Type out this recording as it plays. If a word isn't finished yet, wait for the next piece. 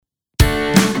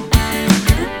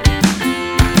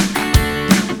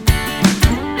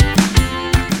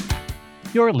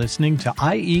You're listening to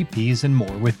IEPs and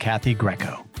More with Kathy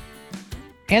Greco.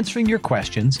 Answering your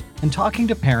questions and talking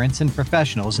to parents and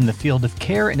professionals in the field of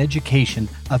care and education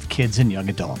of kids and young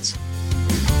adults.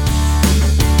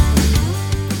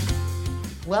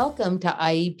 Welcome to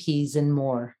IEPs and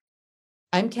More.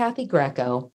 I'm Kathy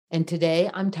Greco, and today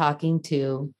I'm talking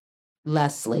to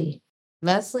Leslie.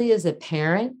 Leslie is a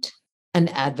parent, an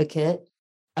advocate,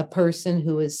 a person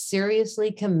who is seriously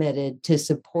committed to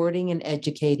supporting and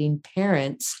educating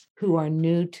parents who are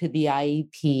new to the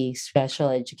IEP special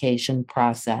education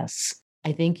process.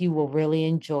 I think you will really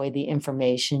enjoy the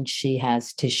information she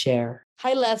has to share.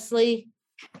 Hi, Leslie.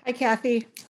 Hi, Kathy.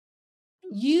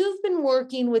 You've been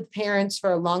working with parents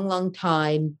for a long, long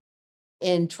time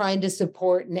in trying to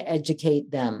support and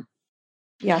educate them.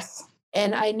 Yes.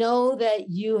 And I know that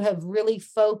you have really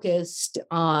focused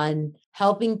on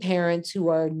helping parents who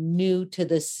are new to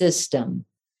the system.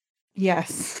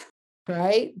 Yes.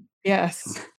 Right?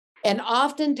 Yes. And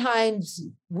oftentimes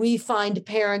we find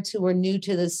parents who are new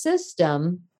to the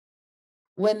system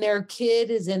when their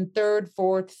kid is in 3rd,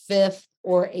 4th, 5th,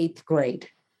 or 8th grade,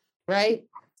 right?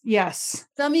 Yes.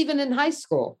 Some even in high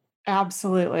school.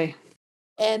 Absolutely.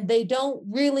 And they don't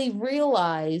really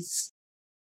realize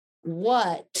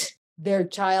what their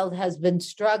child has been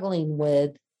struggling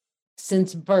with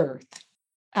since birth.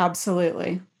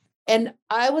 Absolutely. And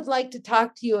I would like to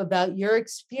talk to you about your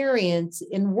experience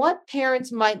in what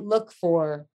parents might look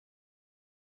for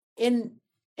in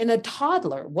a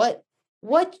toddler. What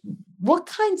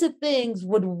kinds of things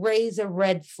would raise a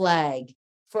red flag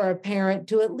for a parent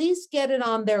to at least get it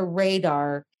on their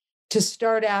radar to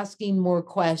start asking more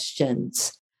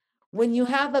questions? When you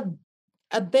have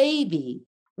a baby,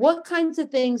 what kinds of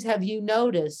things have you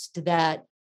noticed that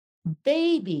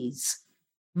babies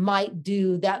might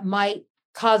do that might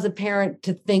cause a parent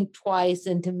to think twice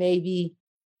and to maybe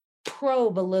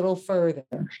probe a little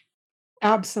further?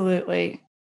 Absolutely.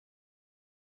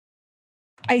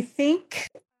 I think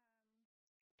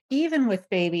even with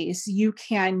babies, you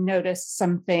can notice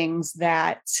some things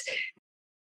that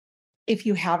if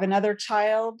you have another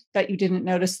child that you didn't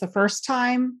notice the first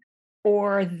time,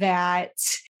 or that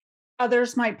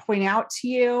others might point out to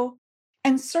you.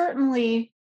 And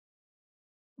certainly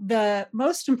the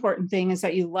most important thing is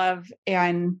that you love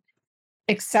and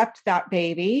accept that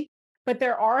baby. But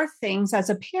there are things as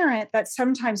a parent that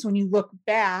sometimes when you look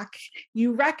back,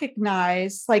 you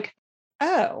recognize like,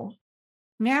 oh,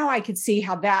 now I could see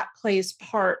how that plays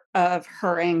part of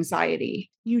her anxiety.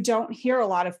 You don't hear a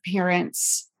lot of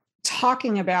parents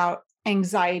talking about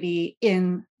anxiety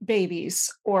in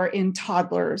babies or in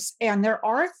toddlers. And there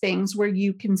are things where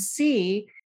you can see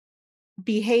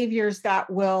behaviors that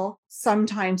will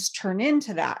sometimes turn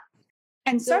into that.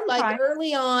 And So sometimes, like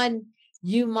early on,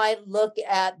 you might look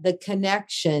at the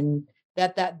connection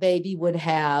that baby would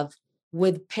have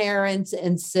with parents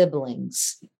and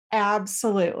siblings.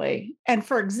 absolutely. And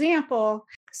for example,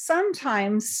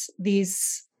 sometimes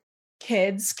these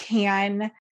kids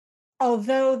can,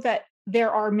 although that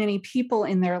there are many people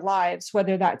in their lives,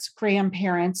 whether that's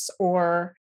grandparents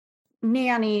or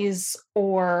nannies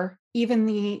or even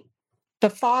the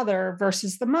father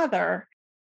versus the mother,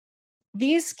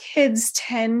 these kids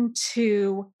tend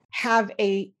to have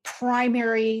a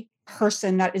primary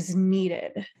person that is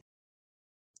needed.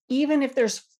 Even if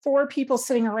there's 4 people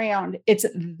sitting around, it's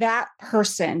that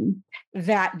person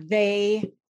that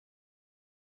they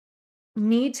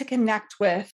need to connect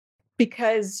with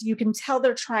because you can tell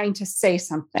they're trying to say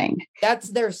something. That's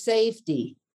their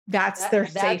safety. That's their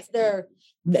safety.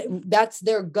 That's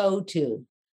their go-to.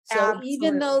 So Absolutely.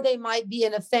 Even though they might be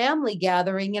in a family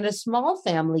gathering, in a small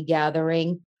family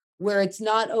gathering where it's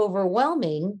not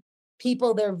overwhelming,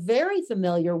 people they're very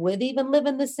familiar with, even live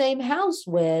in the same house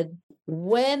with,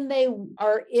 when they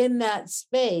are in that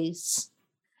space,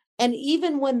 and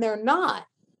even when they're not,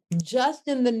 just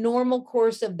in the normal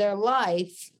course of their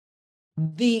life,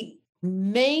 the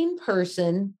main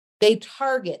person, they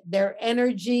target their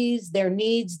energies, their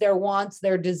needs, their wants,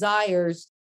 their desires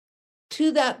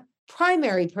to that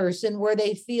primary person where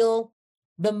they feel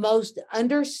the most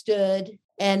understood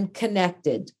and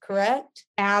connected, correct?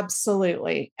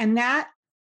 Absolutely. And that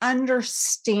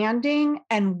understanding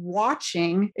and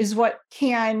watching is what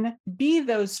can be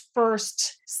those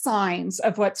first signs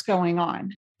of what's going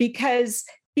on. Because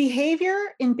behavior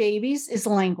in babies is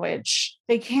language.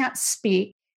 They can't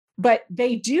speak, but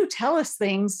they do tell us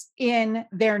things in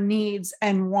their needs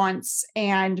and wants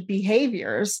and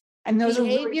behaviors. And those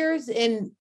behaviors are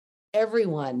in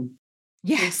everyone.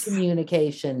 Yes. Is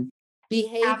communication.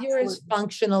 Behavior Absolutely. is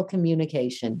functional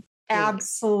communication.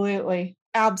 Absolutely.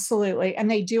 Absolutely. And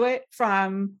they do it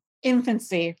from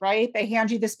infancy, right? They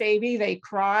hand you this baby, they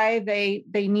cry, they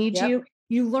need Yep. you.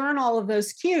 You learn all of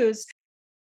those cues.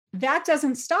 That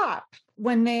doesn't stop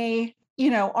when they,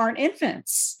 aren't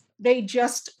infants. They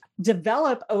just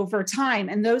develop over time.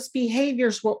 And those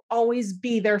behaviors will always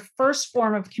be their first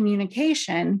form of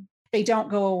communication. They don't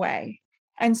go away.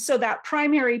 And so that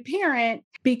primary parent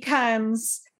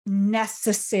becomes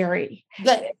necessary.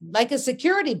 But like a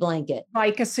security blanket.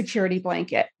 Like a security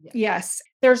blanket. Yeah. Yes.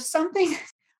 There's something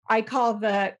I call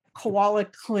the koala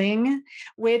cling,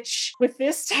 which with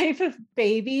this type of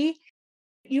baby,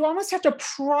 you almost have to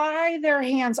pry their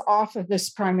hands off of this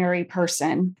primary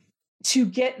person to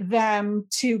get them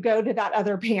to go to that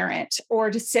other parent or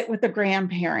to sit with the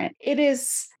grandparent. It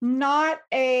is not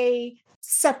a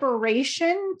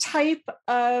separation type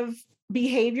of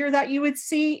behavior that you would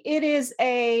see. It is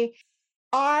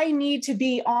I need to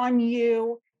be on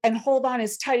you and hold on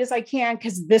as tight as I can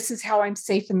because this is how I'm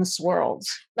safe in this world.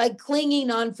 Like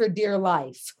clinging on for dear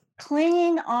life.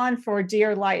 Clinging on for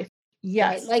dear life.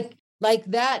 Yes. Right? Like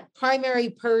that primary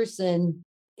person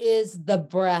is the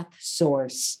breath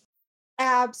source.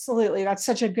 Absolutely. That's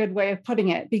such a good way of putting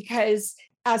it, because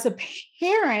as a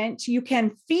parent, you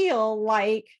can feel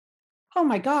like, oh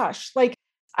my gosh, like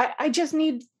I just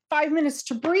need 5 minutes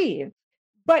to breathe.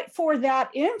 But for that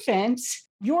infant,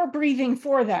 you're breathing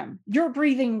for them. You're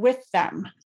breathing with them.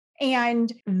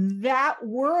 And that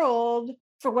world,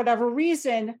 for whatever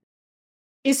reason,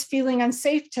 is feeling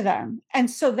unsafe to them.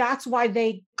 And so that's why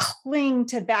they cling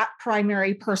to that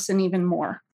primary person even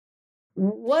more.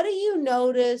 What do you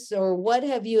notice, or what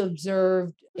have you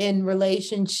observed in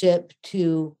relationship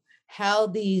to how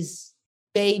these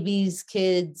babies,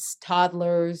 kids,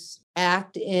 toddlers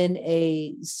act in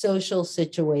a social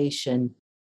situation?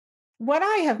 What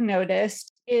I have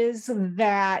noticed is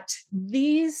that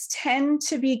these tend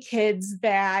to be kids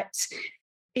that,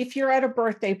 if you're at a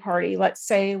birthday party, let's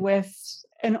say with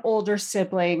an older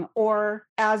sibling, or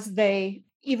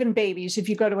even babies, if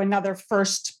you go to another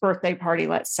first birthday party,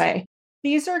 let's say,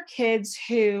 these are kids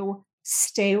who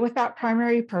stay with that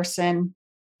primary person.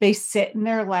 They sit in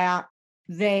their lap.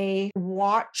 They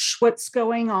watch what's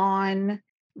going on.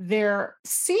 They're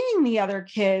seeing the other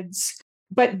kids,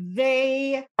 but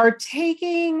they are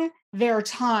taking their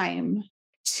time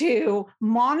to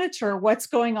monitor what's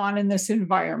going on in this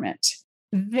environment.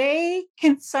 They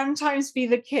can sometimes be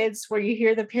the kids where you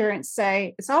hear the parents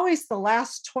say, it's always the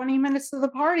last 20 minutes of the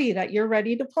party that you're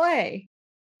ready to play.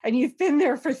 And you've been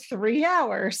there for 3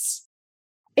 hours.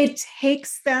 It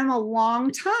takes them a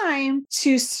long time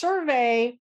to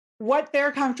survey what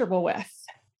they're comfortable with.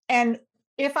 And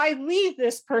if I leave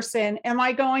this person, am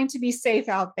I going to be safe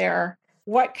out there?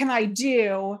 What can I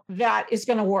do that is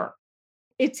going to work?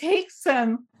 It takes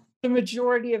them the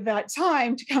majority of that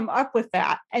time to come up with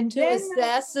that. And to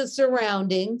assess the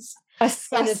surroundings and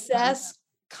assess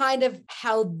kind of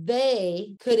how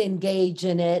they could engage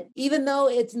in it, even though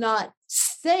it's not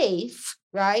safe,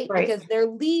 right? Because they're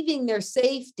leaving their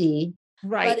safety.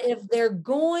 Right. But if they're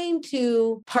going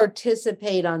to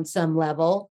participate on some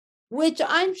level, which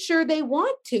I'm sure they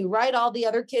want to, right? All the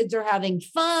other kids are having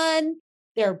fun.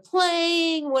 They're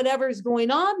playing, whatever's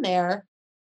going on there.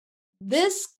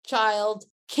 This child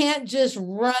can't just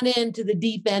run into the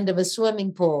deep end of a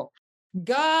swimming pool.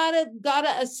 Gotta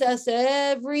assess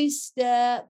every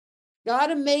step.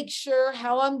 Gotta make sure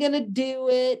how I'm going to do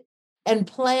it and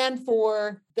plan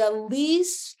for the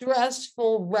least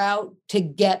stressful route to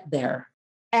get there.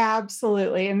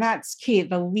 Absolutely. And that's key,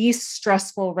 the least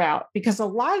stressful route, because a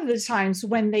lot of the times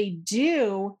when they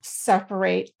do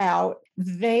separate out,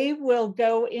 they will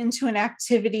go into an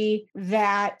activity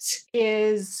that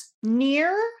is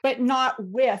near, but not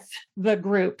with the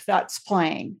group that's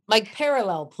playing. Like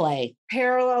parallel play.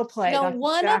 Parallel play. Now,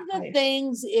 one of the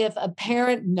things, if a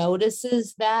parent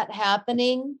notices that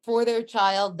happening for their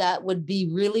child, that would be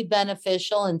really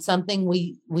beneficial, and something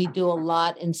we do a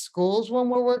lot in schools when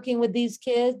we're working with these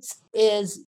kids,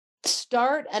 is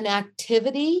start an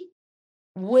activity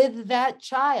with that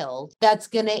child that's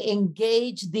going to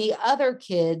engage the other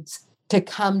kids to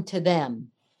come to them.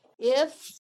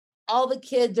 If all the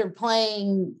kids are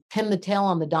playing pin the tail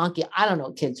on the donkey, I don't know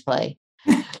what kids play,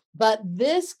 but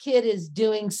this kid is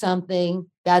doing something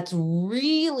that's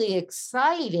really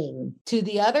exciting to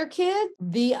the other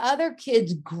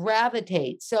kids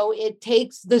gravitate. So it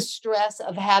takes the stress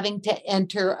of having to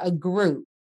enter a group,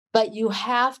 but you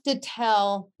have to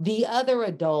tell the other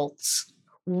adults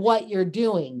what you're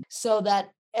doing so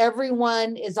that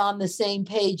everyone is on the same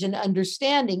page and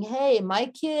understanding, hey, my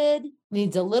kid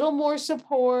needs a little more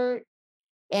support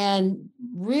and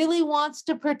really wants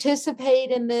to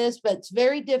participate in this, but it's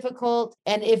very difficult.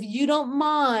 And if you don't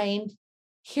mind,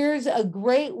 here's a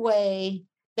great way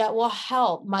that will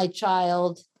help my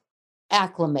child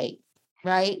acclimate,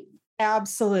 right?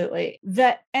 Absolutely.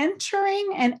 The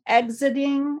entering and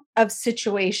exiting of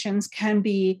situations can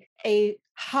be a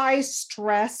high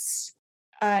stress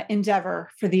endeavor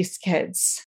for these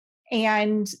kids.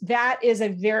 And that is a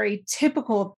very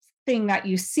typical thing that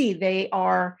you see.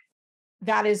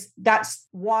 That's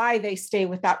why they stay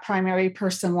with that primary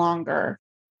person longer.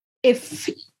 If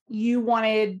you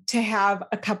wanted to have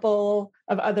a couple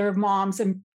of other moms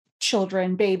and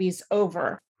children, babies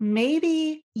over,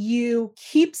 maybe you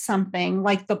keep something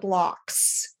like the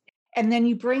blocks and then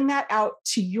you bring that out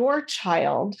to your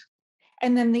child,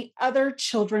 and then the other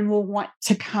children will want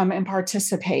to come and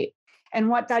participate. And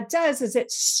what that does is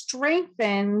it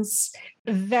strengthens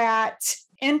that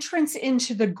entrance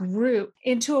into the group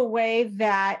into a way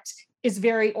that is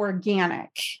very organic.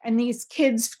 And these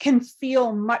kids can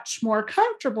feel much more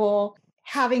comfortable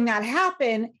having that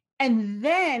happen. And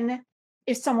then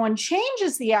if someone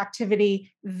changes the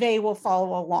activity, they will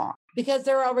follow along. Because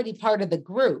they're already part of the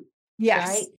group. Yes.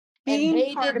 Right? And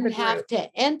they didn't have to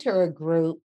enter a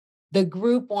group. The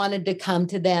group wanted to come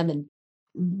to them. And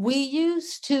we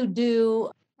used to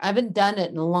do, I haven't done it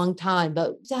in a long time,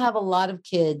 but to have a lot of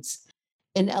kids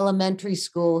in elementary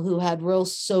school who had real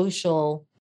social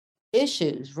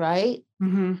issues, right?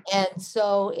 Mm-hmm. And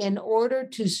so in order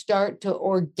to start to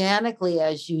organically,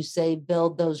 as you say,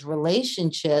 build those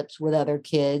relationships with other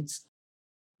kids,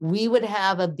 we would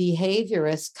have a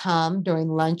behaviorist come during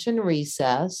lunch and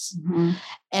recess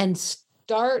and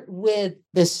start with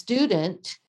the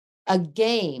student a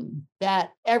game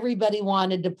that everybody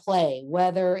wanted to play,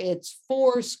 whether it's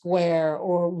Foursquare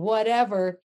or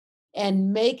whatever,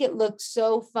 and make it look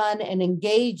so fun and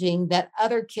engaging that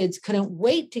other kids couldn't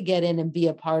wait to get in and be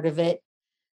a part of it.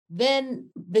 Then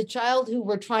the child who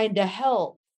we're trying to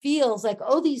help feels like,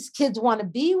 oh, these kids want to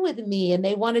be with me and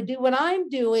they want to do what I'm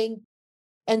doing.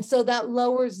 And so that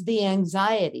lowers the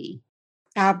anxiety.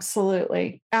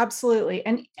 Absolutely. Absolutely.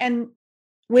 And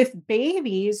with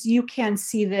babies, you can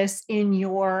see this in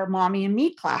your mommy and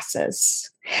me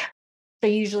classes.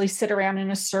 They usually sit around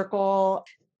in a circle.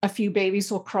 A few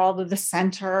babies will crawl to the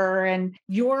center, and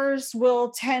yours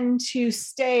will tend to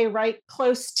stay right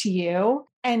close to you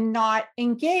and not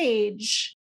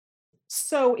engage.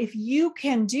 So if you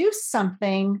can do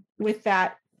something with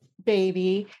that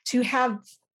baby to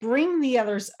bring the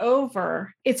others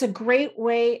over, it's a great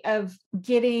way of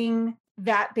getting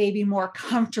that baby more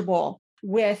comfortable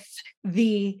with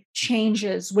the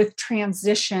changes, with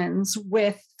transitions,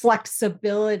 with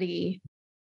flexibility.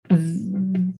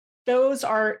 Those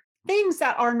are things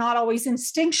that are not always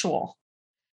instinctual.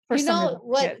 You know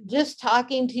what, just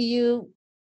talking to you,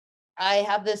 I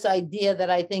have this idea that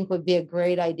I think would be a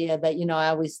great idea, but I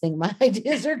always think my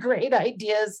ideas are great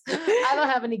ideas. I don't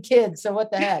have any kids, so what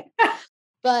the heck?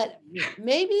 But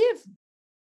maybe if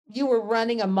you were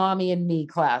running a mommy and me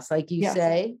class, like you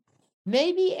say,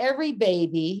 maybe every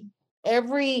baby,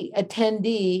 every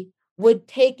attendee would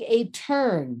take a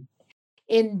turn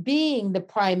in being the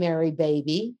primary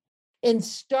baby, in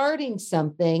starting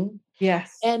something.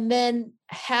 Yes. And then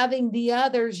having the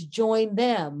others join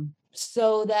them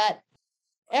so that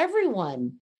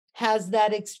everyone has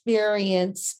that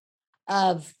experience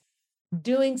of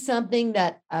doing something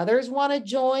that others want to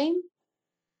join.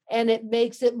 And it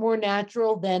makes it more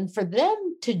natural then for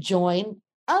them to join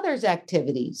others'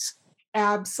 activities.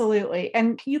 Absolutely.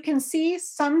 And you can see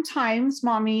sometimes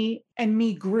mommy and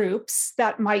me groups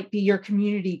that might be your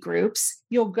community groups.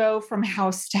 You'll go from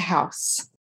house to house.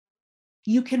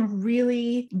 You can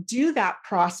really do that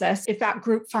process if that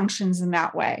group functions in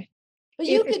that way. But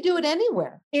you could do it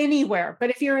anywhere. Anywhere. But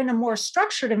if you're in a more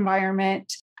structured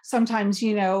environment, sometimes,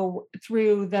 through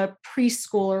the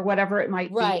preschool or whatever it might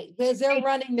be. Right. Because they're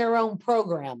running their own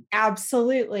program.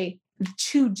 Absolutely.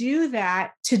 To do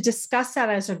that, to discuss that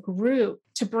as a group,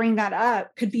 to bring that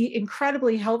up could be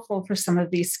incredibly helpful for some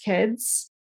of these kids.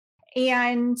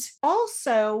 And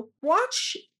also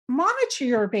monitor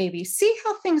your baby, see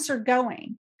how things are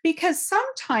going. Because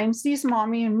sometimes these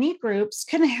mommy and me groups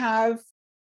can have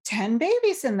 10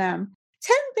 babies in them.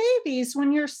 10 babies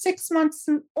when you're 6 months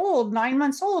old, 9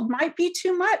 months old might be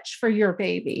too much for your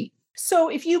baby. So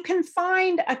if you can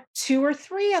find 2 or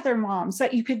 3 other moms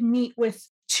that you could meet with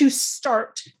to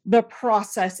start the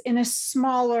process in a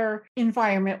smaller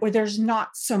environment where there's not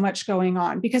so much going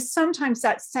on, because sometimes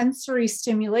that sensory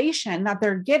stimulation that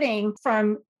they're getting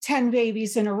from 10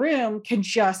 babies in a room can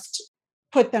just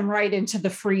put them right into the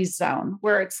freeze zone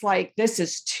where it's like, this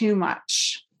is too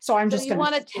much. So I'm just going to. You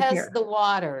want to test the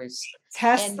waters.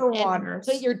 Test the waters.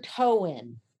 Put your toe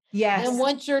in. Yes. And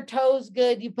once your toe's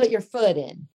good, you put your foot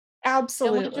in. And once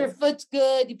your Absolutely. foot's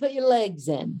good, you put your legs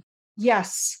in.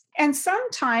 Yes. And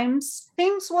sometimes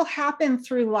things will happen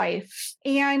through life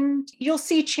and you'll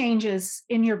see changes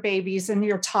in your babies and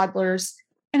your toddlers.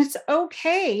 And it's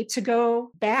okay to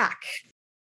go back.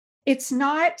 It's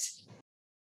not,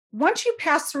 once you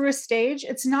pass through a stage,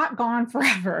 it's not gone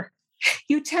forever.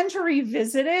 You tend to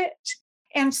revisit it.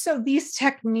 And so these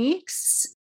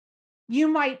techniques you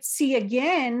might see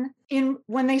again in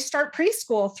when they start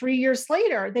preschool 3 years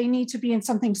later, they need to be in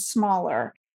something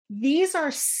smaller. These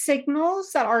are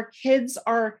signals that our kids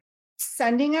are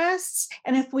sending us.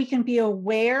 And if we can be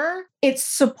aware, it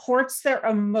supports their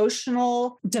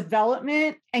emotional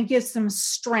development and gives them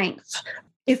strength.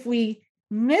 If we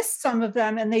miss some of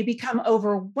them and they become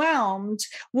overwhelmed,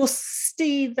 we'll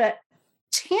see the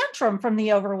tantrum from the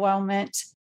overwhelmment,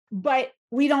 but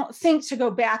we don't think to go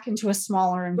back into a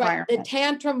smaller Right. environment. The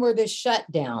tantrum or the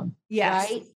shutdown. Yes.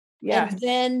 Right. Yes. And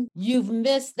then you've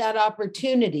missed that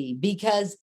opportunity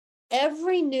because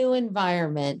every new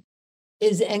environment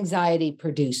is anxiety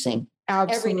producing.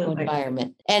 Every new Absolutely.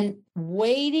 environment. And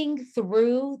wading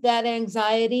through that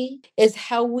anxiety is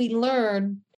how we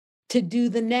learn to do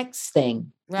the next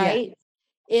thing, right?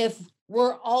 If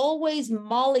we're always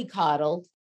mollycoddled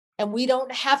and we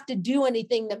don't have to do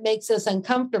anything that makes us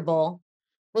uncomfortable,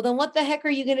 well, then what the heck are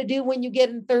you going to do when you get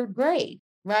in third grade,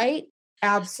 right?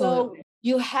 Absolutely. So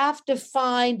you have to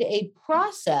find a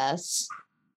process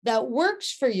that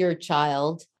works for your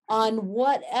child on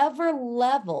whatever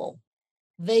level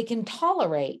they can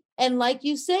tolerate. And like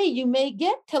you say, you may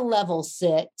get to level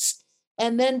 6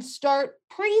 and then start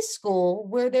preschool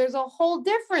where there's a whole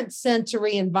different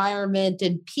sensory environment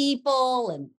and people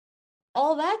and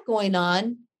all that going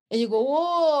on. And you go,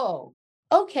 whoa,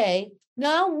 okay.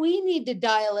 Now we need to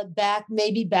dial it back,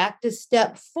 maybe back to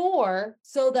step 4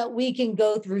 so that we can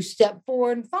go through step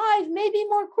 4 and 5, maybe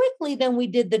more quickly than we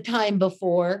did the time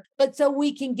before, but so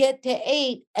we can get to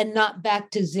 8 and not back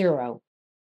to 0.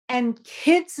 And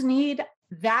kids need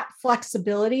that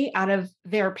flexibility out of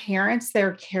their parents,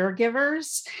 their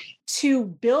caregivers, to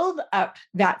build up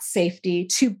that safety,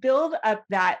 to build up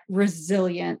that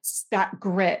resilience, that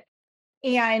grit.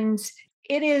 And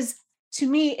it is, to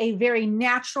me, a very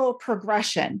natural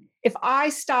progression. If I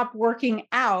stop working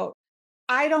out,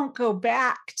 I don't go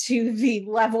back to the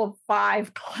level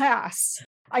 5 class.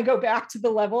 I go back to the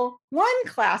level 1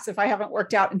 class if I haven't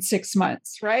worked out in 6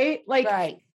 months, right?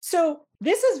 Right. So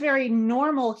this is very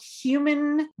normal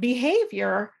human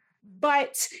behavior,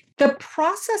 but the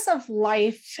process of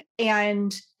life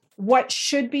and what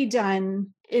should be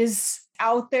done is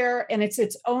out there and it's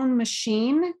its own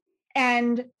machine.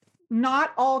 And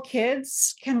not all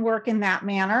kids can work in that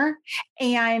manner.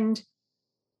 And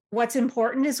what's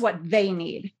important is what they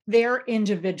need, their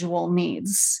individual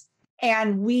needs.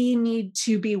 And we need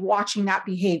to be watching that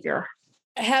behavior.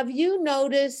 Have you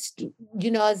noticed,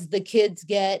 as the kids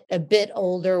get a bit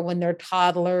older when they're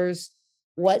toddlers,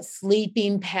 what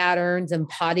sleeping patterns and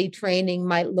potty training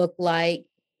might look like?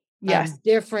 Yes.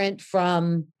 Different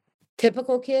from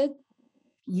typical kids?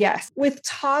 Yes. With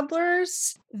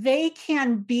toddlers, they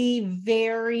can be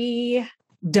very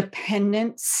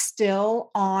dependent still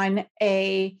on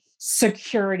a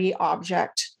security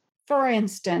object. For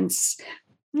instance,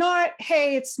 not,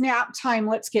 hey, it's nap time,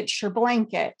 let's get your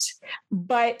blanket.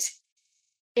 But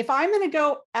if I'm going to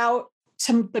go out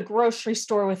to the grocery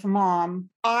store with mom,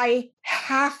 I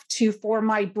have to, for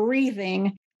my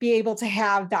breathing, be able to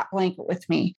have that blanket with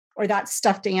me or that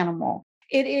stuffed animal.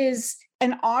 It is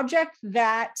an object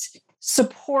that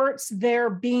supports their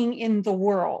being in the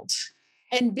world.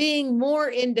 And being more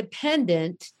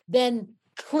independent than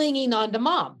clinging on to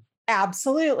mom.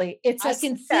 Absolutely. I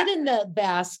can sit in the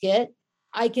basket.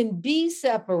 I can be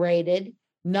separated,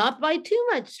 not by too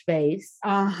much space,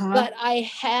 but I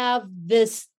have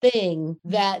this thing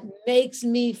that makes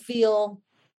me feel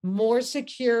more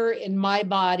secure in my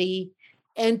body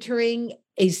entering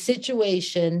a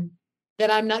situation that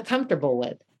I'm not comfortable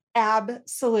with.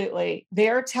 Absolutely.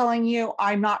 They're telling you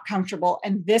I'm not comfortable,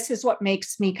 and this is what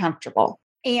makes me comfortable.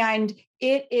 And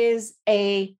it is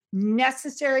a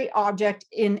necessary object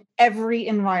in every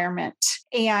environment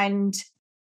and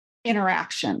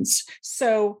interactions.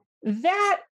 So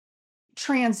that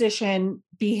transition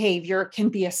behavior can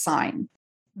be a sign.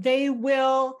 They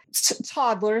will,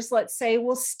 toddlers, let's say,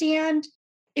 will stand,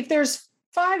 if there's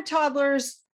 5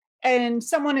 toddlers and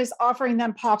someone is offering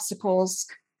them popsicles,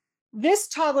 this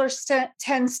toddler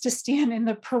tends to stand in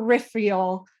the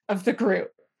peripheral of the group.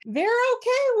 They're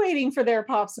okay waiting for their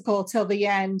popsicle till the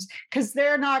end because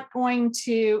they're not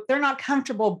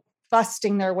comfortable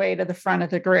busting their way to the front of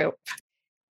the group.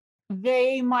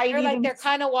 They might They're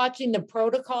kind of watching the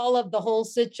protocol of the whole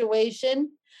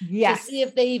situation to yes, see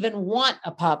if they even want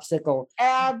a popsicle. Do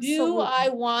absolutely. I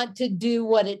want to do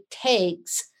what it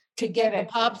takes to get the it.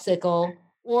 popsicle,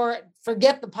 or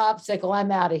forget the popsicle?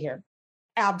 I'm out of here.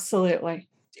 Absolutely.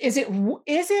 Is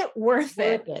it worth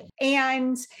it?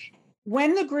 And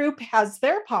when the group has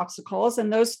their popsicles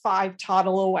and those 5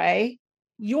 toddle away,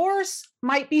 yours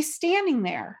might be standing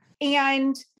there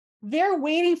and they're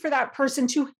waiting for that person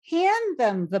to hand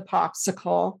them the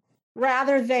popsicle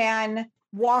rather than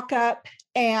walk up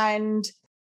and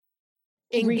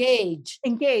engage,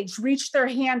 reach their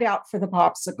hand out for the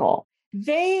popsicle.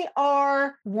 They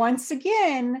are once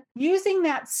again using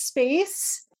that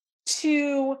space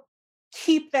to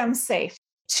keep them safe,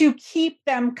 to keep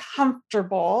them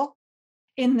comfortable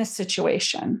in the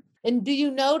situation. And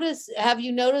have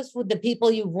you noticed with the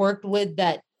people you've worked with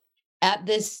that at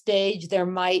this stage, there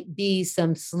might be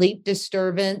some sleep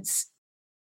disturbance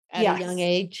at a young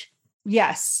age?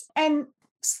 Yes. And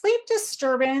sleep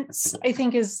disturbance, I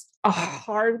think, is a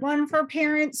hard one for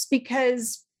parents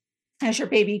because as your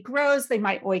baby grows, they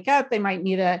might wake up, they might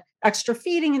need a extra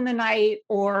feeding in the night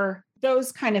or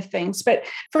those kind of things. But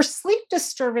for sleep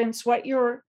disturbance, what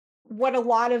a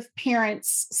lot of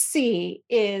parents see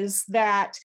is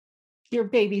that your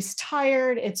baby's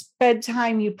tired, it's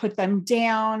bedtime, you put them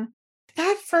down.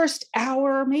 That first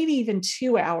hour, maybe even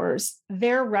 2 hours,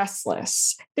 they're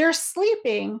restless. They're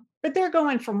sleeping, but they're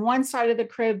going from one side of the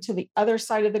crib to the other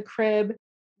side of the crib.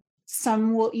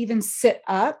 Some will even sit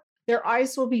up. Their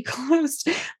eyes will be closed,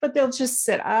 but they'll just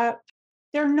sit up.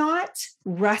 They're not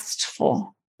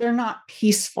restful. They're not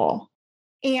peaceful.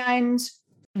 And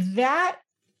that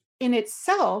in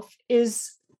itself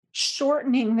is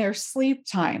shortening their sleep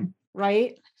time,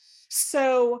 right?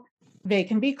 So they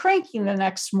can be cranky the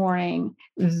next morning.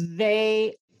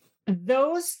 Those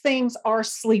things are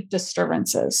sleep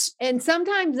disturbances. And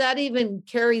sometimes that even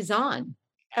carries on.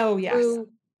 Oh, yes. Through,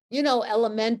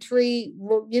 elementary,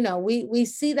 we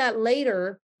see that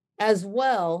later as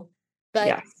well.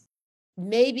 But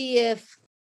maybe if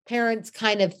parents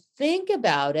kind of think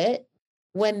about it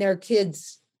when their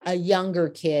kid's a younger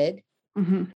kid,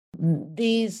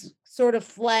 these sort of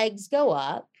flags go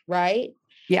up, right?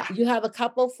 Yeah. You have a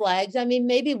couple flags. I mean,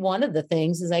 maybe one of the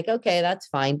things is like, okay, that's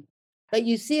fine. But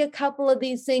you see a couple of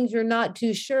these things, you're not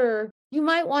too sure. You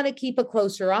might want to keep a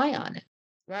closer eye on it,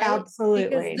 right? Absolutely.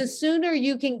 Because the sooner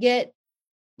you can get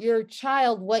your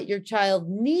child what your child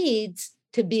needs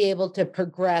to be able to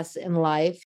progress in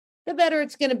life, the better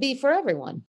it's going to be for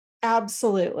everyone.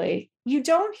 Absolutely. You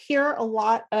don't hear a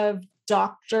lot of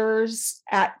doctors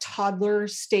at toddler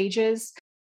stages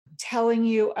telling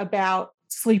you about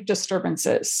sleep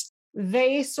disturbances.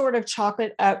 They sort of chalk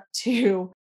it up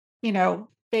to,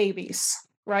 babies,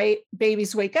 right?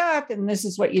 Babies wake up and this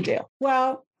is what you do.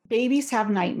 Well, babies have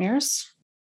nightmares.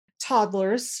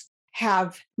 Toddlers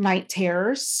have night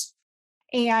terrors,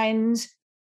 and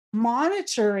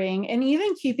monitoring and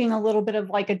even keeping a little bit of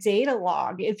like a data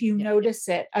log, if you notice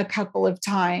it a couple of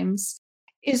times,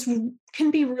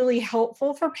 can be really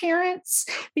helpful for parents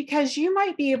because you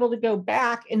might be able to go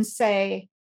back and say,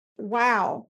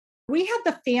 wow, we had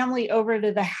the family over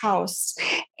to the house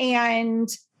and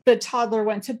the toddler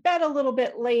went to bed a little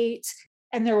bit late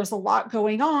and there was a lot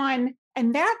going on.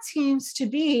 And that seems to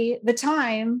be the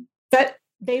time that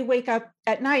they wake up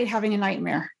at night having a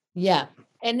nightmare. Yeah.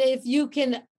 And if you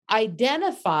can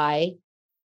identify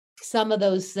some of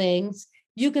those things,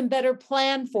 you can better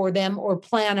plan for them or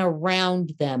plan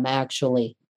around them,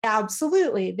 actually.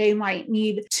 Absolutely. They might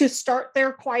need to start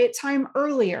their quiet time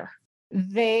earlier.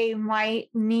 They might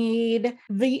need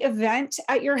the event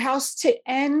at your house to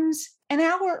end an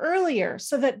hour earlier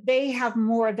so that they have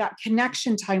more of that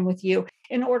connection time with you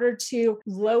in order to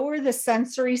lower the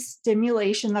sensory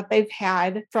stimulation that they've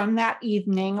had from that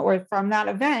evening or from that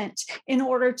event in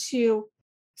order to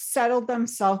settle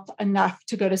themselves enough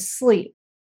to go to sleep.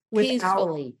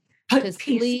 Peacefully. To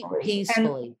sleep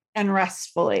peacefully. And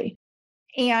restfully.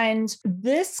 And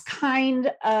this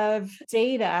kind of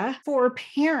data for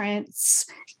parents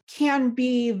can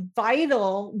be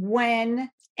vital when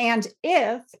and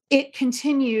if it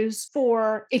continues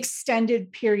for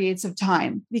extended periods of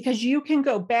time, because you can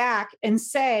go back and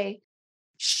say,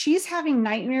 she's having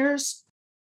nightmares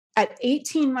at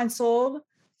 18 months old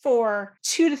for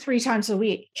 2 to 3 times a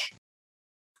week.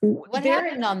 What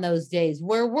happened on those days?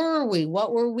 Where were we?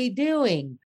 What were we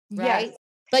doing? Right. Yes.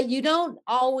 But you don't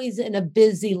always in a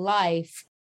busy life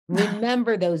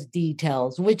remember those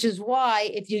details, which is why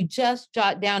if you just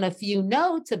jot down a few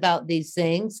notes about these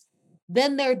things,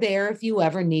 then they're there if you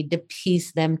ever need to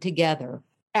piece them together.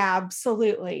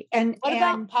 Absolutely. What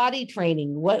about potty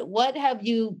training? What have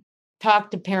you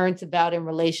talked to parents about in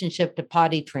relationship to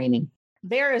potty training?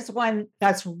 There is one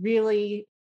that's really,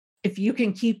 if you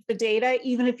can keep the data,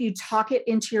 even if you talk it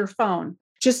into your phone,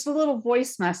 just a little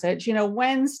voice message,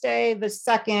 Wednesday the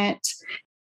 2nd,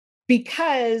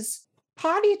 because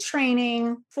potty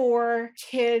training for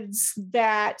kids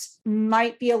that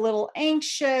might be a little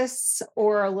anxious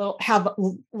or have a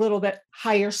little bit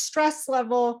higher stress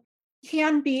level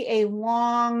can be a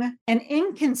long and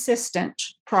inconsistent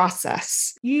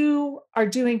process. You are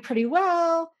doing pretty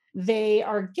well. They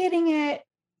are getting it.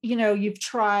 You've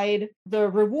tried the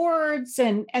rewards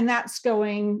and that's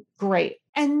going great.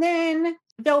 And then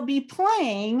they'll be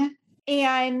playing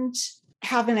and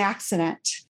have an accident.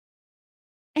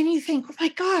 And you think, oh my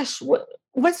gosh,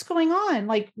 what's going on?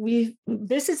 Like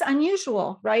this is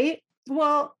unusual, right?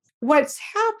 Well, what's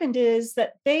happened is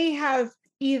that they have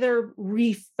either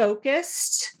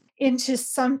refocused into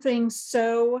something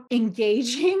so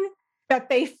engaging that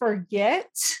they forget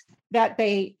that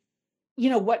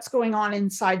what's going on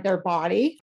inside their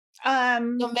body.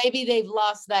 So maybe they've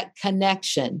lost that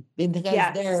connection because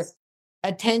their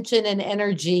attention and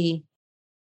energy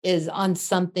is on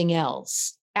something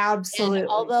else. Absolutely. And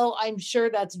although I'm sure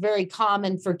that's very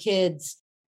common for kids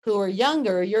who are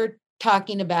younger, you're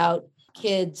talking about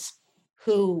kids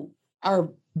who are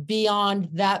beyond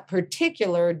that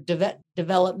particular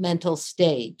developmental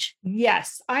stage.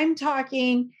 Yes, I'm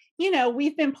talking,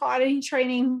 we've been potty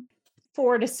training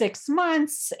 4 to 6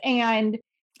 months and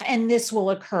this will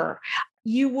occur.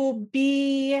 You will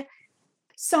be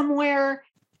somewhere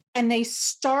and they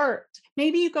start,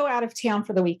 maybe you go out of town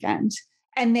for the weekend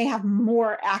and they have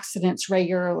more accidents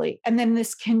regularly. And then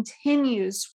this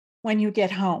continues when you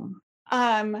get home.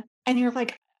 And you're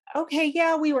like, okay,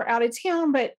 yeah, we were out of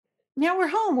town, but now we're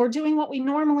home. We're doing what we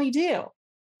normally do.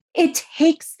 It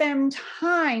takes them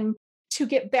time to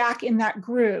get back in that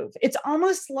groove. It's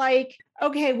almost like,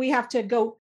 okay, we have to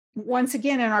go once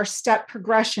again in our step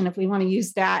progression, if we want to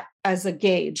use that as a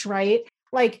gauge, right?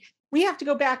 Like we have to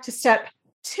go back to step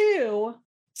 2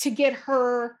 to get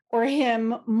her or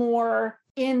him more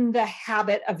in the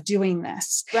habit of doing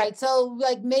this. Right. So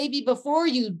like maybe before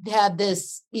you had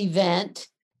this event,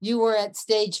 you were at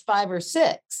stage 5 or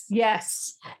 6.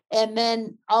 Yes. And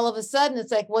then all of a sudden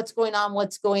it's like, what's going on?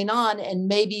 What's going on? And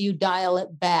maybe you dial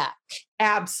it back.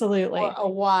 Absolutely. For a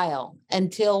while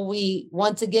until we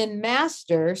once again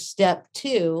master step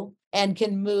 2 and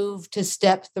can move to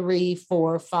step 3,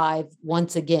 4, 5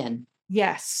 once again.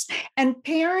 Yes. And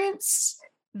parents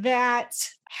that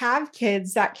have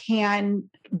kids that can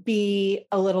be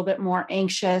a little bit more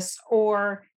anxious,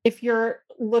 or if you're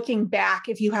looking back,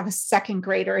 if you have a 2nd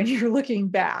grader and you're looking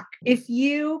back, if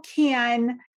you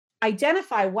can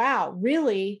identify, wow,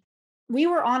 really, we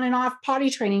were on and off potty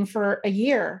training for a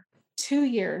year, 2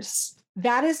 years.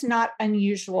 That is not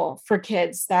unusual for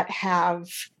kids that have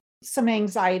some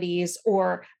anxieties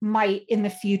or might in the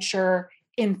future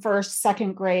in 1st,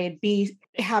 2nd grade be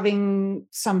having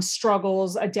some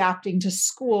struggles adapting to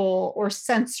school or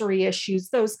sensory issues,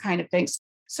 those kind of things.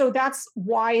 So that's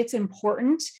why it's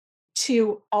important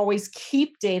to always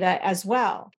keep data as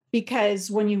well.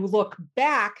 Because when you look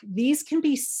back, these can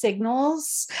be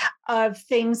signals of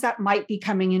things that might be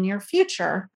coming in your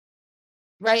future.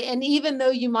 Right. And even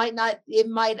though it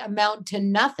might amount to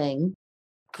nothing,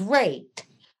 great.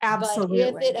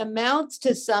 Absolutely. But if it amounts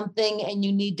to something and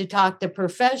you need to talk to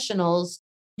professionals,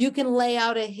 you can lay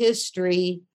out a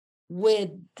history with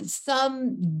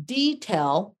some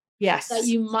detail that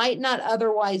you might not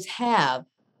otherwise have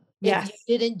if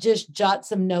you didn't just jot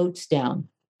some notes down.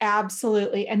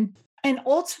 Absolutely. And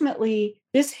ultimately,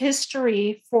 this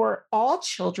history for all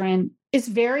children is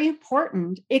very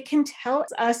important. It can tell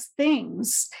us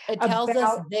things. It tells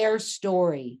us their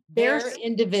story, their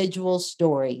individual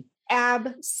story.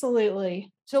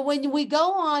 Absolutely. So when we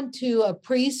go on to a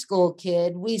preschool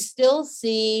kid, we still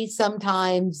see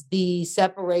sometimes the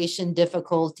separation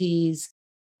difficulties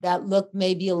that look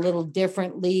maybe a little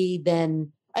differently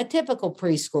than a typical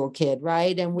preschool kid,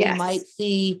 right? And we might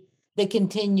see the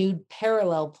continued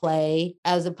parallel play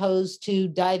as opposed to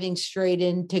diving straight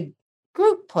into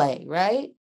group play, right?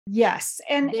 Yes.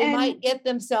 And they might get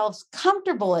themselves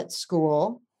comfortable at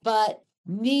school, but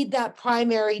need that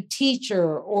primary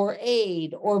teacher or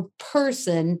aide or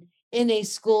person in a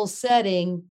school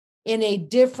setting in a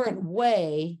different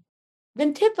way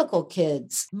than typical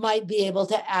kids might be able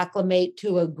to acclimate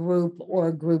to a group or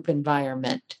a group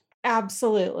environment.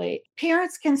 Absolutely.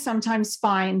 Parents can sometimes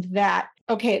find that,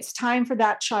 okay, it's time for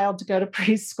that child to go to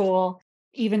preschool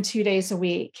even 2 days a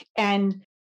week. And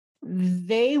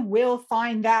they will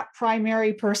find that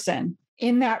primary person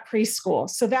in that preschool.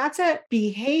 So that's a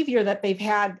behavior that they've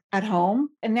had at home.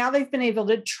 And now they've been able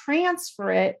to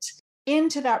transfer it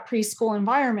into that preschool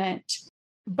environment.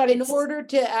 But in order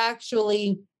to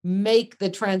actually make the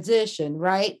transition,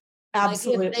 right?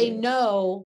 Absolutely. Like if they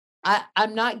know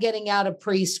I'm not getting out of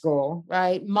preschool,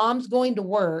 right? Mom's going to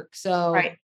work. So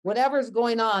Right. whatever's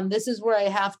going on, this is where I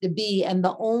have to be. And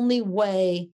the only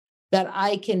way that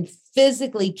I can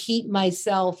physically keep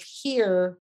myself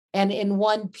here and in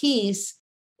one piece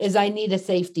is I need a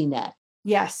safety net.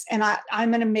 Yes. And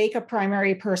I'm going to make a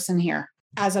primary person here.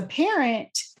 As a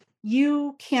parent,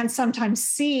 you can sometimes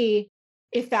see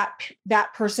if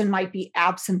that person might be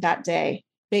absent that day.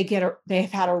 They've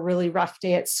had a really rough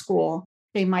day at school.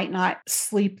 They might not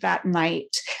sleep that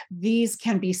night. These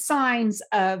can be signs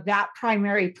of that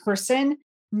primary person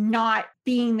not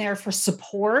being there for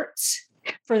support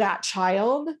for that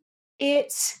child.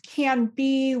 It can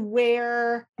be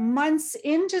where months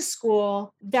into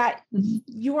school that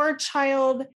your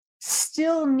child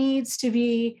still needs to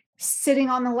be sitting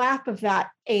on the lap of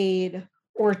that aide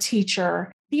or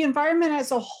teacher. The environment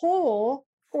as a whole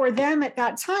for them at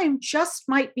that time just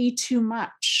might be too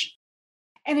much.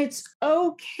 And it's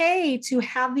okay to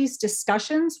have these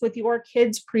discussions with your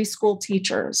kids' preschool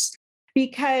teachers,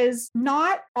 because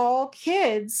not all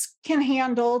kids can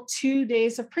handle 2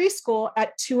 days of preschool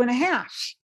at 2.5.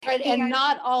 Right. And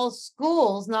not all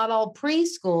schools, not all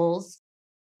preschools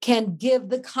can give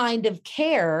the kind of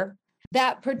care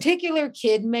that particular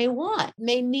kid may want,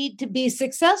 may need to be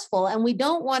successful. And we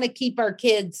don't want to keep our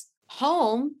kids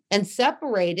home and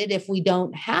separated if we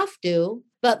don't have to,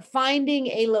 but finding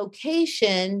a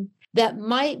location that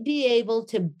might be able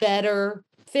to better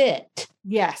fit.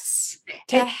 Yes.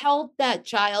 To help that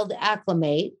child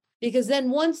acclimate, because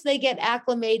then once they get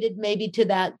acclimated maybe to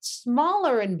that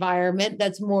smaller environment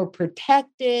that's more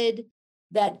protected,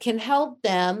 that can help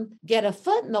them get a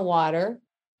foot in the water,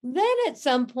 then at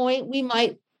some point we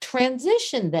might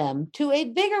transition them to a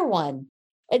bigger one.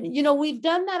 And, we've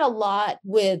done that a lot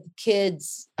with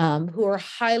kids who are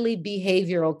highly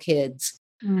behavioral kids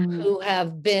who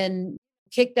have been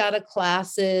kicked out of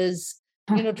classes,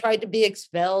 tried to be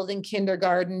expelled in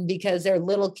kindergarten because they're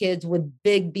little kids with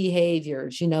big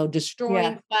behaviors,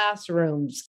 destroying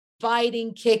classrooms,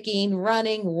 fighting, kicking,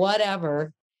 running,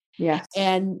 whatever. Yes.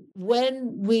 And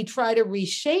when we try to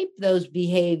reshape those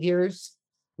behaviors,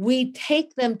 we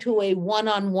take them to a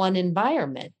one-on-one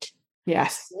environment.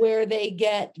 Yes. Where they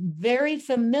get very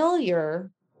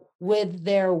familiar with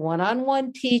their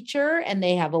one-on-one teacher and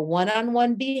they have a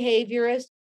one-on-one behaviorist,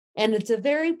 and it's a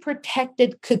very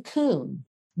protected cocoon.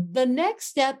 The next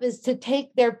step is to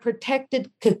take their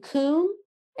protected cocoon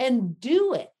and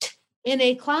do it in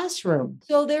a classroom.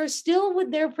 So they're still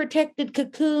with their protected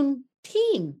cocoon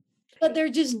team, but they're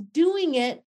just doing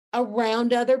it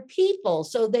around other people.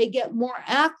 So they get more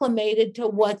acclimated to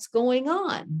what's going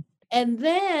on. And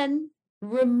then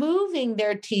removing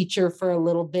their teacher for a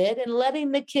little bit and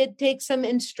letting the kid take some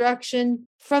instruction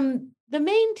from the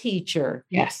main teacher.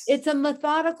 Yes. It's a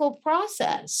methodical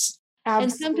process. Absolutely.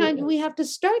 And sometimes we have to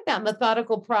start that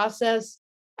methodical process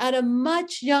at a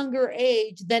much younger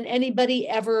age than anybody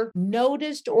ever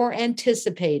noticed or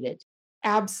anticipated.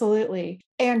 Absolutely.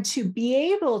 And to be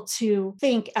able to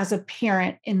think as a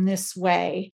parent in this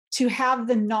way, to have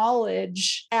the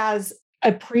knowledge as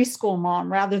a preschool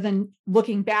mom rather than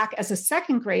looking back as a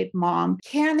second grade mom,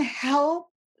 can help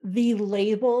the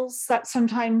labels that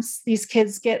sometimes these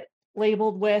kids get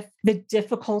labeled with, the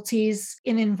difficulties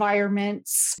in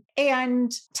environments,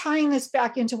 and tying this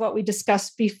back into what we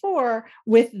discussed before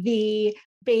with the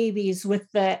babies,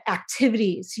 with the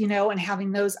activities, and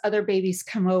having those other babies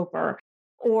come over,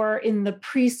 or in the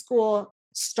preschool,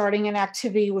 starting an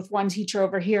activity with one teacher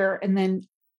over here and then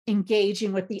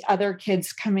engaging with the other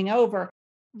kids coming over.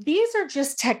 These are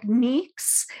just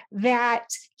techniques that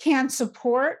can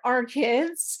support our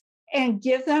kids and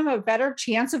give them a better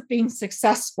chance of being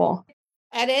successful.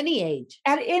 At any age.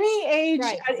 At any age,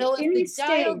 right. at so any if the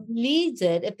child needs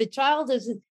it, if the child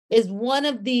is one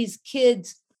of these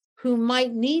kids who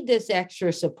might need this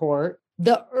extra support,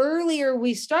 the earlier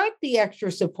we start the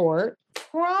extra support,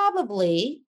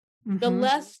 probably the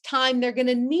less time they're going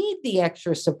to need the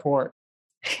extra support.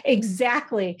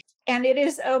 Exactly. And it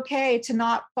is okay to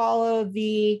not follow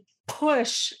the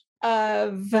push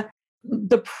of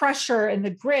the pressure and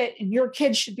the grit, and your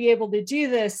kid should be able to do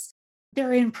this.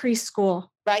 They're in preschool.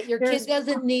 Right. Your kid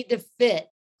doesn't need to fit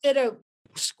a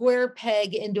square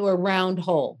peg into a round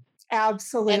hole.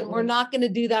 Absolutely. And we're not going to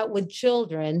do that with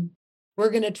children. We're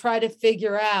going to try to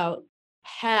figure out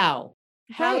how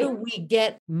do we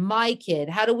get my kid?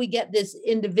 How do we get this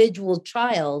individual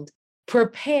child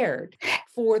prepared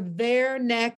for their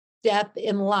next step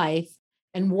in life.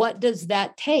 And what does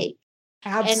that take?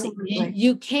 Absolutely. And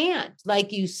you can't,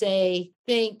 like you say,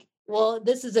 think, well,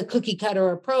 this is a cookie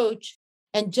cutter approach.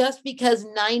 And just because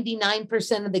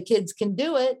 99% of the kids can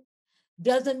do it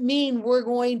doesn't mean we're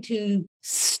going to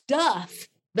stuff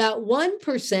that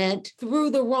 1% through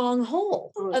the wrong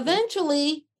hole.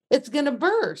 Eventually, it's going to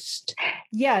burst.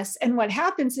 Yes. And what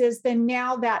happens is then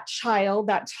now that child,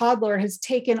 that toddler has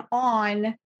taken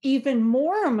on even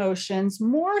more emotions,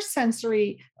 more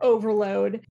sensory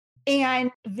overload,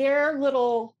 and their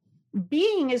little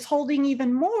being is holding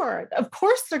even more. Of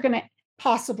course, they're going to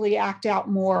possibly act out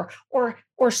more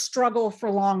or struggle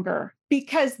for longer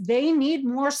because they need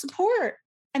more support.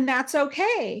 And that's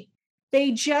okay.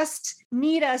 They just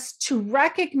need us to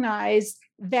recognize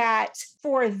that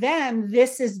for them,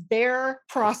 this is their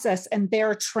process and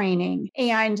their training,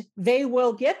 and they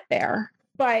will get there,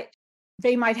 but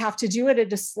they might have to do it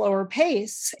at a slower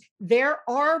pace. There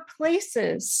are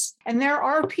places and there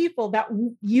are people that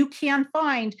you can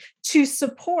find to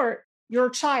support your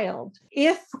child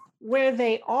if where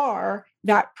they are,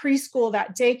 that preschool,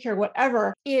 that daycare,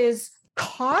 whatever, is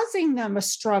causing them a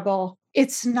struggle,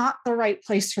 it's not the right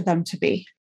place for them to be.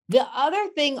 The other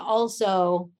thing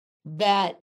also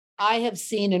that I have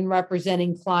seen in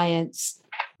representing clients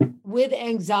with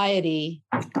anxiety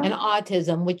and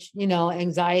autism, which,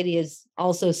 anxiety is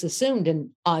also subsumed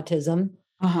in autism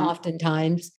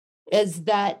oftentimes, is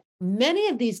that many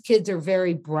of these kids are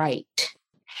very bright.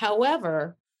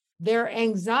 However, their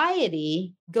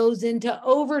anxiety goes into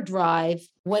overdrive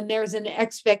when there's an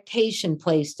expectation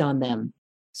placed on them.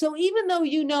 So even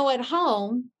though at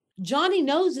home, Johnny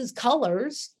knows his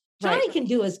colors, Johnny can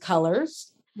do his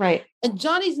colors. Right. And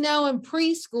Johnny's now in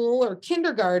preschool or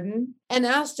kindergarten and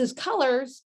asked his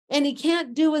colors, and he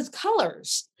can't do his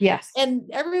colors. Yes. And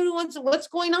everyone wants, what's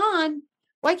going on?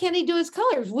 Why can't he do his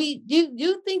colors?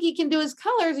 You think he can do his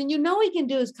colors, and he can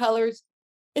do his colors.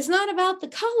 It's not about the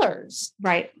colors.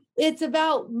 Right. It's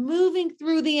about moving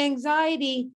through the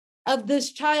anxiety of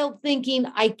this child thinking,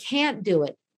 I can't do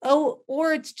it. Oh,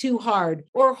 or it's too hard.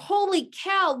 Or holy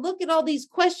cow, look at all these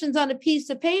questions on a piece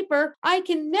of paper. I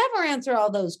can never answer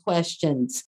all those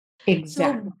questions.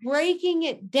 Exactly. So breaking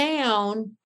it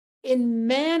down in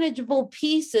manageable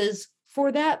pieces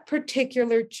for that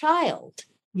particular child.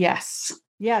 Yes.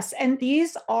 Yes. And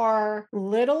these are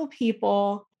little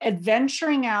people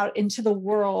adventuring out into the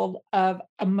world of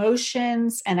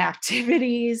emotions and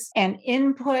activities and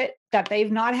input that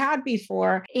they've not had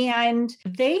before. And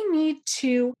they need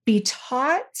to be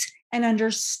taught and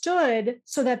understood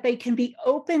so that they can be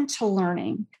open to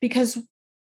learning. Because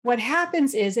what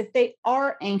happens is if they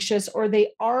are anxious or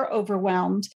they are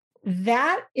overwhelmed,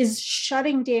 that is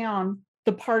shutting down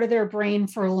the part of their brain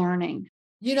for learning.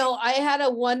 I had a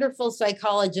wonderful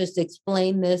psychologist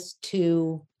explain this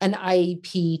to an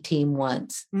IEP team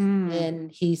once.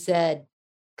 And he said,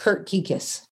 Kurt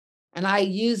Kikas, and I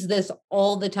use this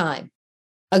all the time.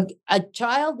 A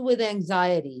child with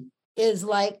anxiety is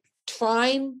like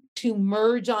trying to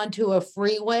merge onto a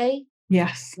freeway.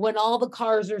 Yes. When all the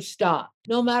cars are stopped.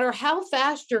 No matter how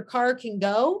fast your car can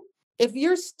go, if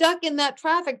you're stuck in that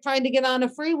traffic trying to get on a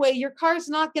freeway, your car's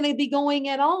not going to be going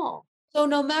at all. So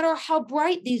no matter how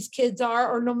bright these kids are,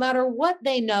 or no matter what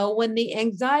they know, when the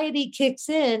anxiety kicks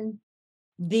in,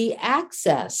 the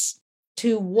access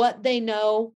to what they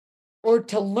know or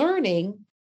to learning,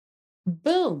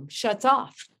 boom, shuts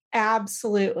off.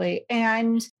 Absolutely.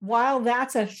 And while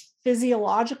that's a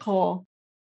physiological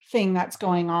thing that's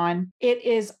going on, it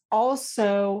is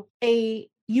also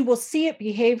you will see it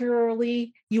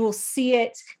behaviorally, you will see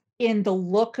it in the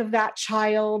look of that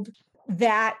child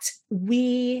that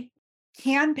we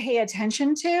can pay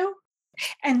attention to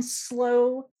and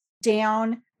slow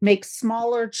down, make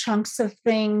smaller chunks of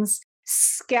things,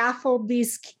 scaffold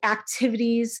these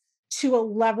activities to a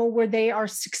level where they are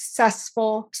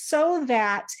successful so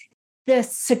that the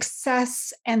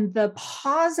success and the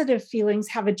positive feelings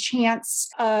have a chance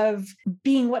of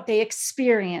being what they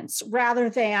experience rather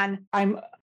than I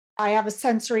have a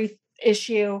sensory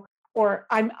issue or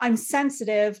I'm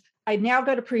sensitive. I now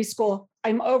go to preschool.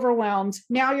 I'm overwhelmed.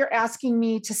 Now you're asking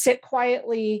me to sit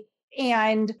quietly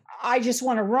and I just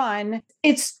want to run.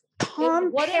 It's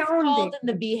compounding. What is called in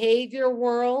the behavior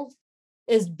world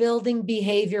is building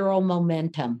behavioral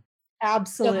momentum.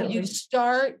 Absolutely. So you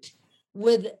start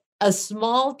with a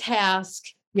small task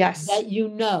yes, that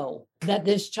that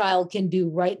this child can do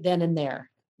right then and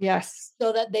there. Yes.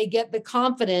 So that they get the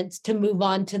confidence to move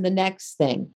on to the next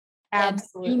thing.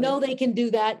 Absolutely. And they can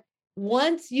do that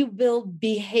once you build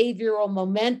behavioral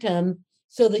momentum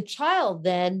So the child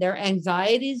then, their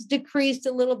anxiety's decreased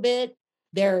a little bit.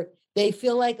 They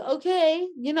feel like, okay,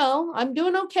 I'm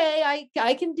doing okay.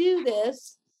 I can do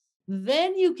this.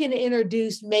 Then you can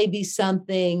introduce maybe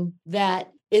something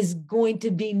that is going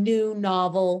to be new,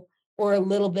 novel, or a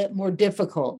little bit more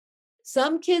difficult.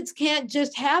 Some kids can't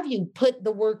just have you put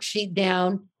the worksheet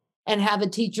down and have a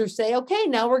teacher say, okay,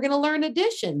 now we're going to learn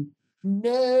addition.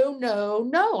 No, no,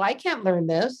 no, I can't learn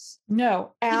this.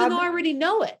 No, even though I already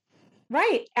know it.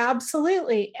 Right,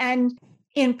 absolutely. And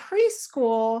in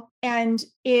preschool and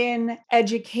in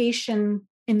education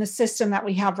in the system that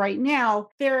we have right now,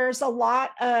 there's a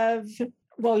lot of,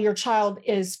 well, your child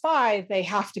is 5, they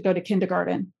have to go to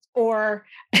kindergarten, or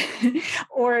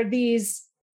or these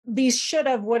should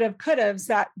have, would have, could haves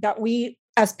that we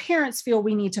as parents feel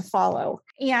we need to follow.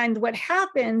 And what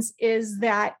happens is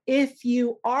that if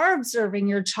you are observing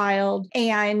your child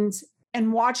and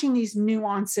watching these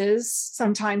nuances,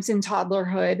 sometimes in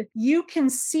toddlerhood, you can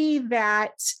see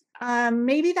that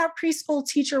maybe that preschool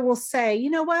teacher will say, you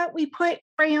know what, we put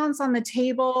crayons on the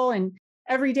table and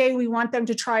every day we want them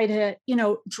to try to,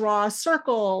 draw a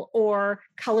circle or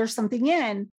color something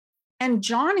in. And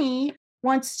Johnny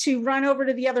wants to run over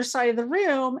to the other side of the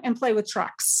room and play with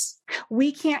trucks.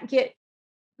 We can't get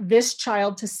this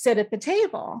child to sit at the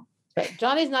table. But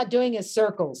Johnny's not doing his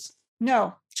circles.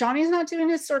 No, Johnny's not doing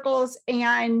his circles.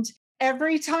 And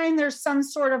every time there's some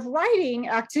sort of writing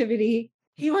activity,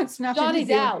 he wants nothing Johnny's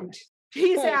to do. out.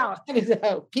 He's out. Johnny's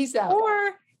out. Peace out.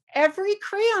 Or every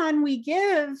crayon we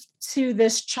give to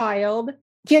this child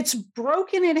gets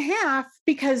broken in half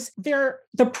because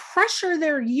the pressure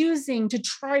they're using to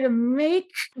try to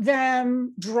make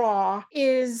them draw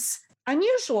is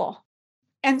unusual.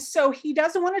 And so he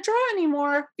doesn't want to draw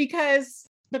anymore because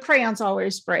the crayons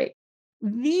always break.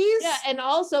 Yeah, and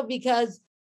also because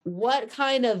what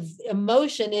kind of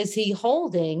emotion is he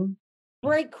holding?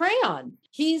 Break crayon.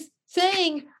 He's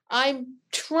saying, I'm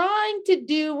trying to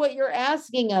do what you're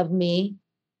asking of me,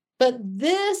 but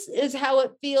this is how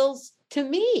it feels to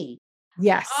me.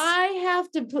 Yes. I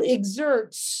have to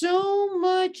exert so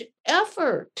much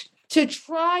effort to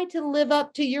try to live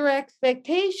up to your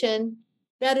expectation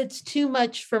that it's too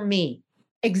much for me.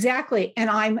 Exactly. And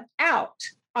I'm out.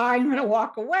 I'm going to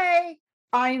walk away.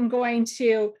 I'm going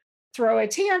to throw a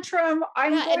tantrum.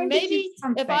 And maybe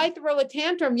if I throw a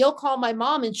tantrum, you'll call my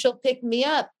mom and she'll pick me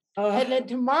up. And then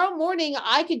tomorrow morning,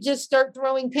 I could just start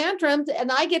throwing tantrums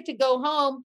and I get to go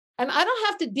home and I don't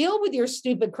have to deal with your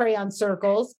stupid crayon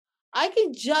circles. I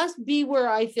can just be where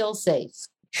I feel safe.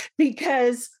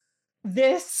 Because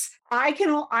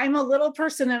I'm a little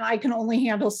person and I can only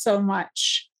handle so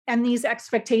much. And these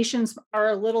expectations are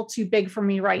a little too big for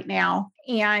me right now.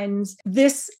 And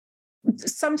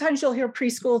sometimes you'll hear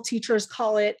preschool teachers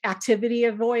call it activity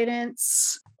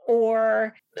avoidance,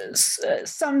 or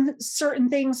some certain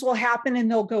things will happen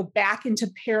and they'll go back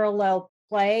into parallel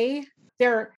play.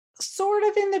 They're sort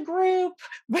of in the group,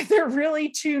 but they're really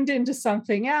tuned into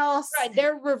something else. Right.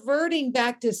 They're reverting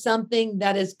back to something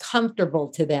that is comfortable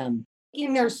to them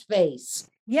in their space.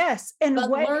 Yes. But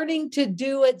learning to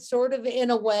do it sort of in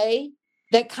a way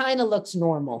that kind of looks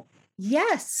normal.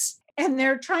 Yes. And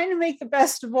they're trying to make the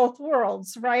best of both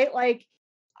worlds, right? Like,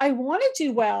 I want to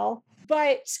do well,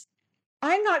 but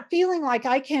I'm not feeling like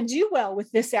I can do well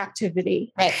with this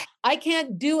activity. Right. I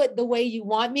can't do it the way you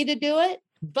want me to do it,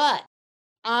 but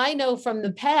I know from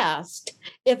the past,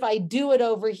 if I do it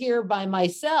over here by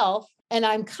myself and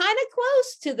I'm kind of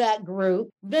close to that group,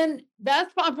 then I'm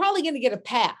probably going to get a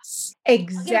pass.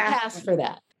 Exactly. I'll get a pass for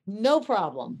that. No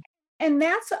problem. And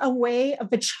that's a way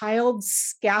of a child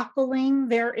scaffolding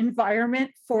their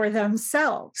environment for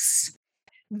themselves.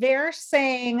 They're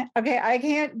saying, okay, I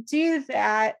can't do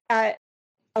that at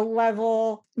a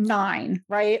level 9,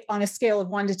 right? On a scale of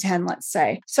 1 to 10, let's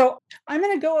say. So I'm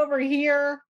going to go over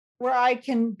here where I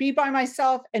can be by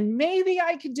myself and maybe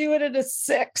I could do it at a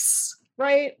 6,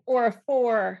 right? Or a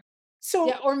 4. So,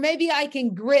 yeah, or maybe I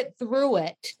can grit through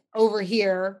it over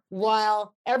here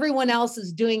while everyone else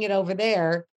is doing it over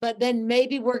there. But then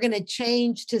maybe we're going to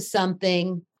change to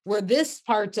something where this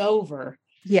part's over.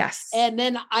 Yes. And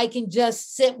then I can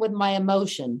just sit with my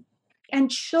emotion. And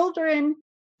children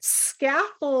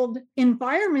scaffold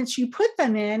environments you put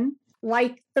them in,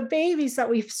 like the babies that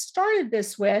we've started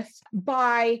this with,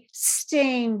 by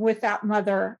staying with that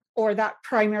mother or that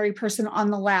primary person on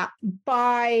the lap,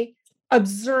 by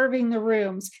observing the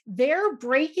rooms. They're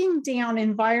breaking down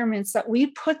environments that we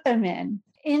put them in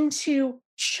into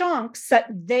chunks that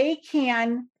they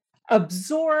can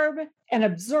absorb and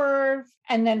observe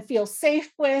and then feel safe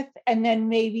with, and then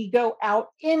maybe go out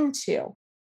into.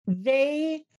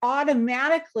 They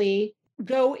automatically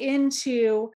go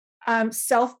into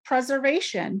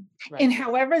self-preservation in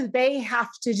however they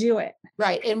have to do it.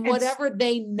 Right. And whatever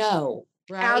they know.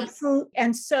 Right. Absolutely.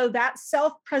 And so that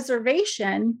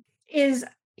self-preservation is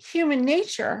human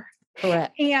nature.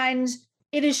 Correct. And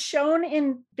it is shown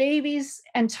in babies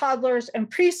and toddlers and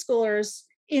preschoolers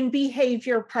in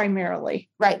behavior primarily.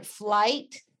 Right.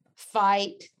 Flight,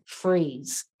 fight,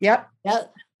 freeze. Yep.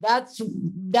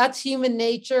 That's human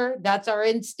nature. That's our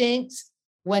instincts.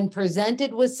 When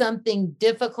presented with something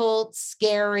difficult,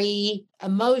 scary,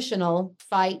 emotional,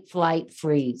 fight, flight,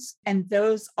 freeze. And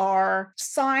those are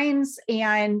signs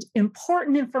and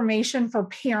important information for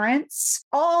parents,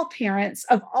 all parents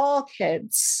of all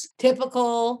kids.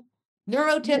 Typical,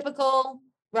 neurotypical,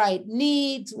 right,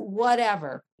 needs,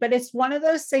 whatever. But it's one of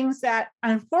those things that,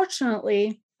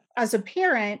 unfortunately, as a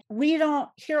parent, we don't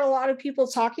hear a lot of people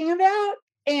talking about.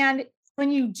 And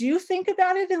when you do think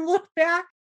about it and look back,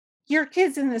 your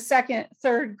kid's in the second,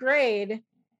 third grade,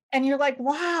 and you're like,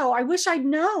 wow, I wish I'd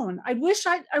known. I wish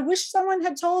someone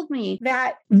had told me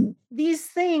that these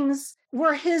things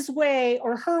were his way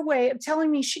or her way of telling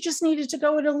me she just needed to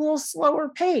go at a little slower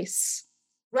pace.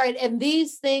 Right. And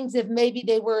these things, if maybe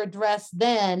they were addressed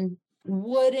then,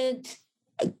 wouldn't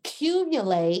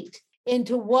accumulate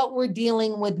into what we're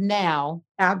dealing with now.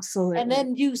 Absolutely. And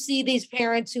then you see these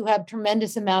parents who have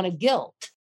tremendous amount of guilt.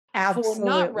 Absolutely. For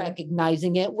not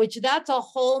recognizing it, which that's a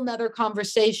whole nother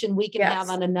conversation we can have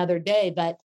on another day.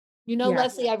 But,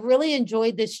 Leslie, I've really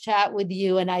enjoyed this chat with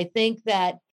you. And I think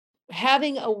that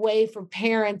having a way for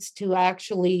parents to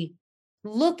actually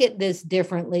look at this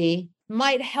differently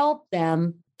might help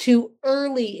them to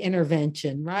early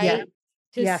intervention, right?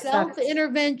 To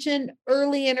self-intervention,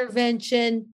 early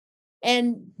intervention,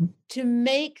 and to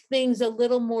make things a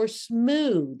little more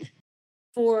smooth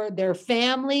for their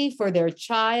family, for their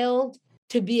child,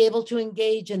 to be able to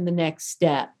engage in the next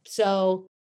step. So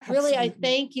really, I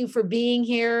thank you for being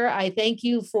here. I thank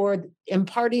you for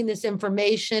imparting this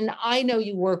information. I know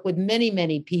you work with many,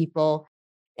 many people,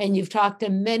 and you've talked to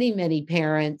many, many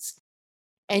parents,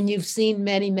 and you've seen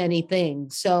many, many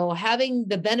things. So having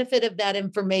the benefit of that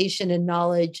information and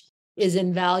knowledge is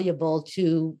invaluable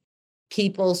to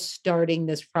people starting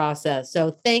this process.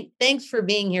 So thanks for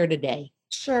being here today.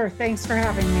 Sure. Thanks for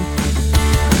having me.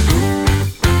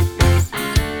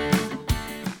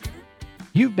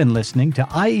 You've been listening to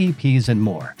IEPs and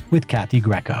More with Kathy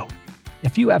Greco.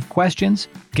 If you have questions,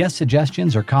 guest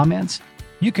suggestions, or comments,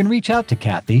 you can reach out to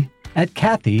Kathy at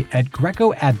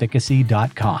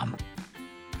grecoadvocacy.com.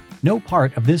 No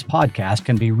part of this podcast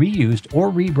can be reused or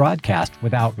rebroadcast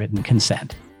without written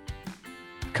consent.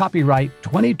 Copyright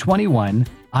 2021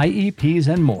 IEPs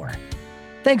and More.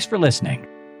 Thanks for listening.